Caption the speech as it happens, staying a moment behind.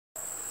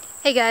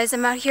Hey guys,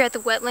 I'm out here at the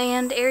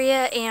wetland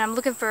area and I'm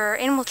looking for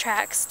animal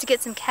tracks to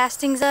get some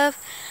castings of.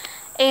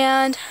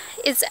 And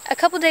it's a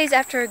couple days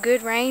after a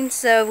good rain,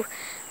 so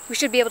we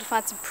should be able to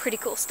find some pretty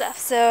cool stuff.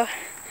 So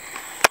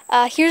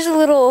here's a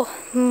little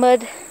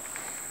mud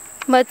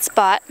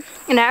spot,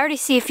 and I already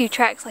see a few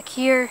tracks. Like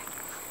here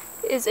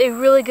is a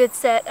really good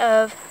set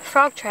of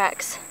frog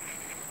tracks.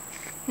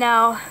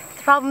 Now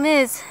the problem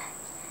is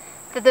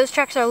that those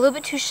tracks are a little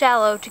bit too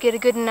shallow to get a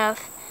good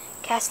enough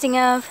casting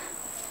of.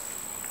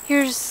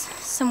 Here's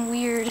some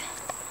weird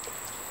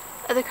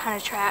other kind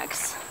of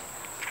tracks.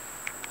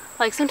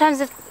 Like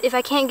sometimes if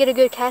I can't get a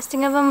good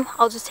casting of them,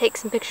 I'll just take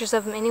some pictures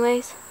of them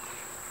anyways.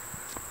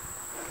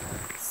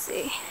 Let's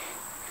see.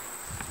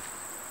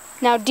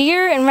 Now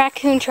deer and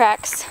raccoon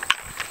tracks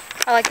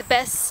are like the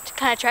best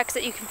kind of tracks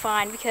that you can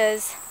find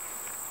because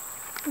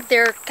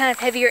they're kind of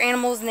heavier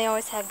animals and they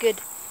always have good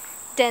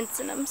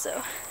dents in them.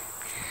 So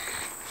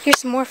here's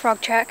some more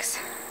frog tracks.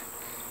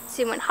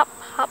 See, it went hop,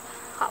 hop,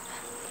 hop.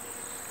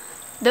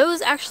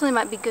 Those actually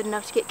might be good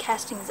enough to get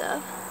castings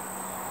of.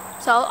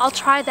 So I'll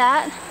try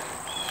that.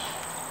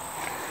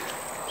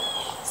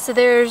 So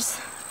there's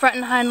front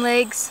and hind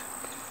legs,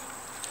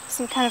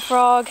 some kind of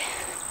frog.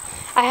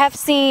 I've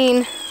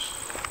seen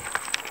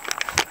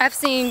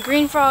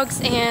green frogs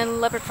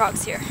and leopard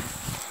frogs here.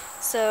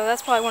 So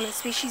that's probably one of the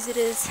species it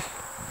is.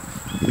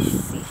 Let's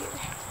see here.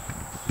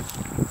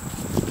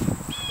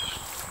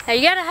 Now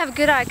you gotta have a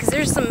good eye because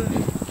there's a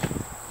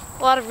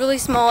lot of really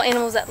small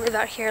animals that live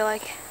out here.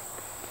 Like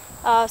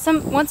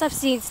once I've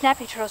seen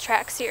snapping turtle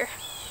tracks here.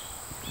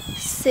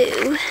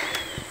 So,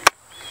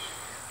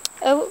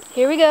 oh,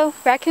 here we go,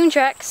 raccoon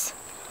tracks.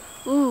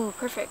 Ooh,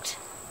 perfect.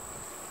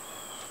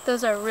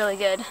 Those are really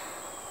good.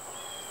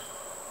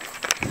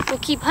 We'll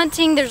keep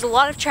hunting. There's a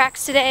lot of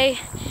tracks today,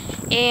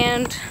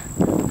 and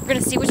we're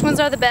gonna see which ones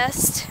are the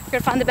best. We're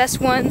gonna find the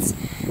best ones.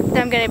 Then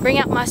I'm gonna bring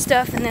out my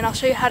stuff, and then I'll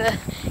show you how to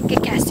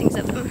get castings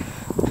of them.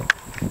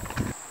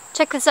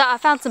 Check this out, I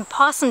found some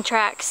possum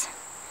tracks.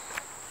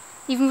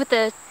 Even with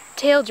the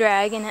tail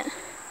drag in it.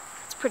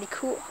 It's pretty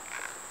cool.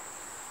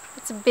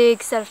 It's a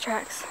big set of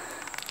tracks.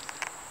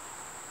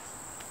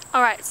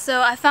 Alright,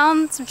 so I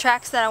found some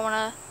tracks that I want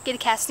to get a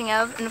casting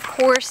of, and of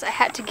course I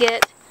had to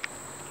get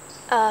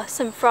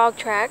some frog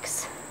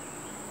tracks.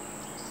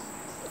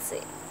 Let's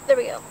see, there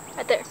we go,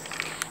 right there.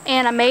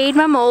 And I made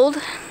my mold.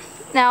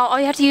 Now all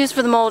you have to use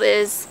for the mold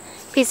is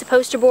a piece of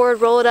poster board,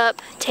 roll it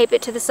up, tape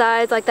it to the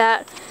sides like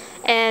that,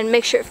 and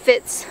make sure it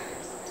fits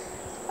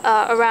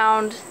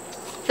around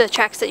the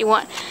tracks that you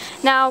want.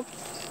 Now,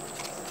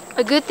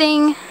 a good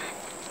thing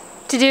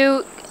to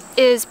do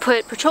is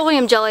put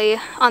petroleum jelly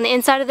on the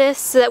inside of this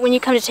so that when you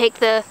come to take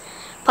the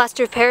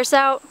plaster of Paris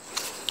out,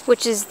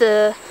 which is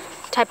the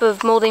type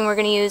of molding we're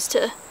going to use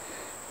to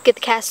get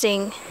the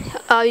casting,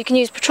 you can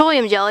use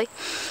petroleum jelly,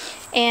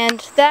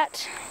 and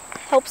that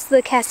helps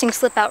the casting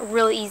slip out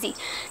really easy.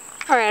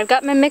 Alright, I've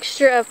got my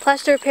mixture of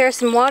plaster of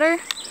Paris and water,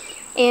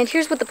 and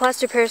here's what the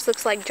plaster of Paris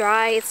looks like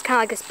dry. It's kind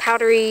of like this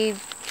powdery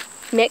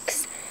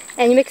mix.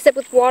 And you mix it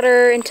with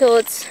water until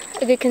it's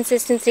a good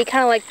consistency,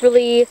 kind of like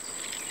really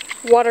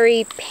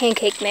watery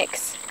pancake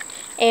mix.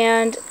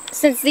 And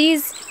since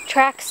these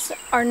tracks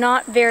are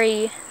not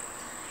very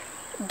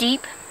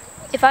deep,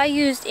 if I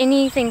used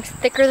anything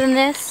thicker than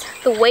this,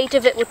 the weight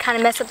of it would kind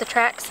of mess up the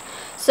tracks.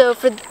 So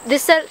for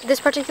this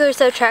particular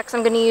set of tracks,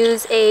 I'm going to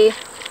use a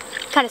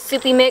kind of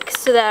soupy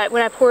mix so that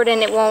when I pour it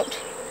in, it won't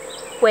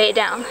weigh it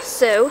down.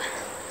 So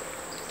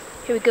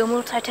here we go,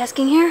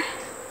 multitasking here.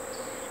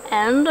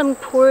 And I'm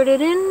pouring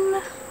it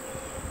in.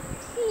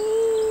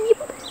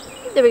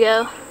 There we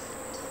go.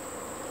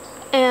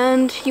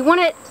 And you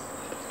want it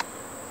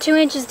 2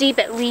 inches deep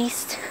at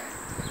least.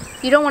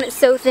 You don't want it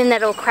so thin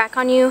that it'll crack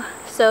on you.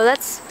 So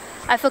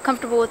I feel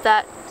comfortable with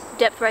that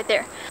depth right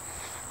there.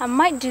 I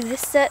might do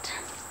this set.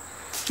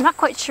 I'm not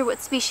quite sure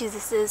what species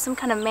this is, some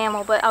kind of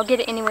mammal, but I'll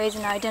get it anyways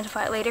and I'll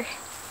identify it later.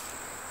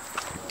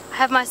 I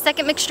have my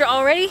second mixture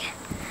already.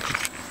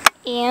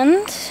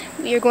 And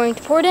we are going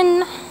to pour it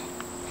in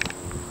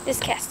this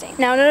casting.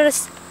 Now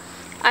notice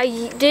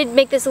I did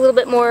make this a little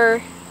bit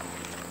more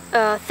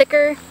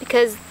thicker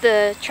because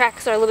the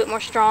tracks are a little bit more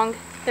strong.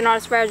 They're not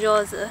as fragile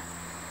as the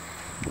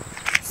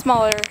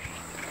smaller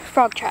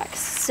frog tracks.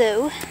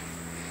 So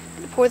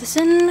I'm gonna pour this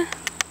in.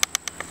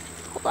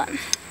 Hold on.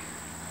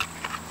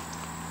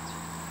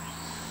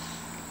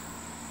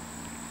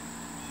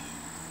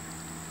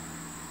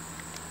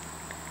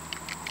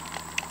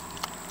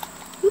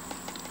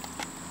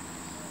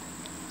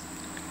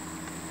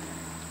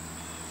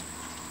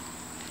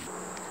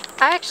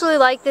 I actually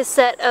like this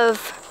set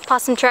of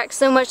possum tracks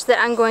so much that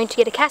I'm going to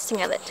get a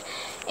casting of it.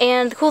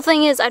 And the cool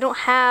thing is I don't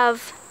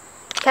have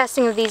a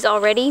casting of these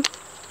already,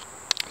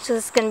 so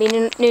this is going to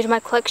be new to my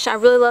collection. I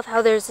really love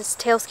how there's this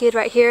tail skid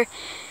right here,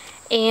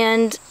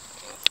 and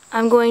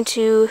I'm going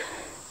to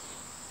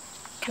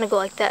kind of go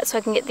like that so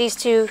I can get these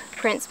two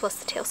prints plus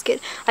the tail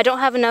skid. I don't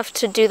have enough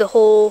to do the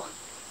whole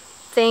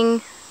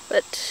thing,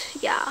 but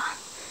yeah,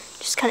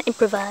 just kind of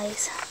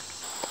improvise.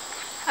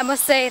 I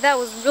must say that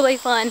was really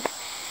fun,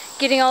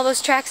 getting all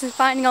those tracks and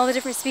finding all the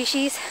different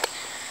species.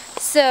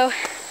 So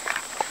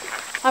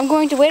I'm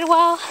going to wait a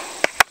while,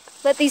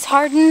 let these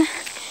harden.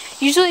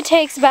 Usually it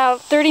takes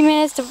about 30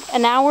 minutes to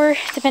an hour,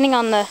 depending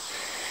on the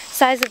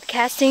size of the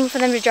casting, for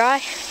them to dry.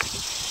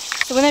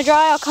 So when they're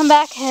dry, I'll come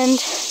back and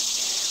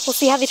we'll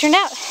see how they turned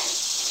out.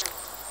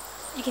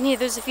 You can hear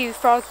there's a few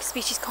frog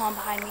species calling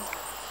behind me.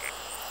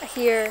 I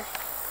hear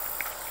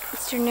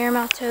eastern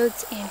narrowmouth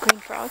toads and green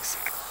frogs.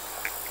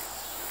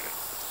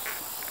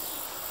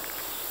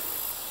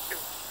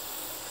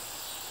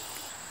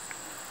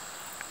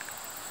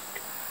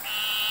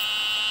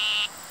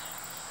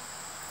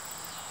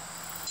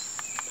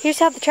 Here's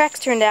how the tracks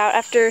turned out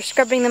after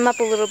scrubbing them up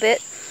a little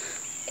bit.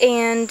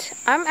 And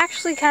I'm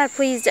actually kind of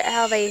pleased at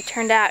how they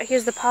turned out.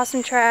 Here's the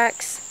possum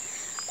tracks,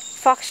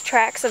 fox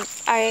tracks.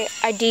 I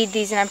ID'd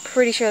these and I'm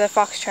pretty sure they're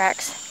fox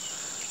tracks.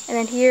 And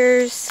then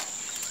here's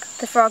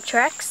the frog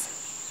tracks.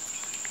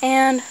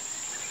 And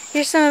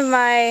here's some of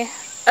my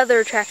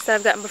other tracks that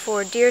I've gotten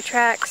before. Deer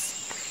tracks,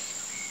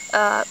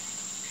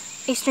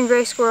 eastern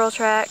gray squirrel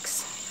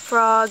tracks,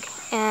 frog,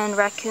 and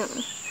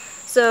raccoon.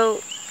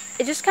 So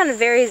it just kind of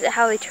varies at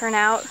how they turn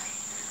out.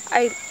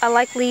 I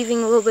like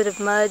leaving a little bit of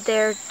mud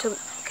there to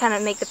kind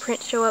of make the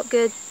print show up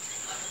good.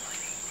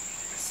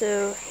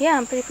 So yeah,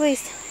 I'm pretty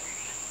pleased.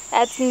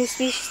 Add some new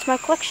species to my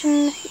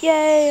collection.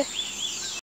 Yay!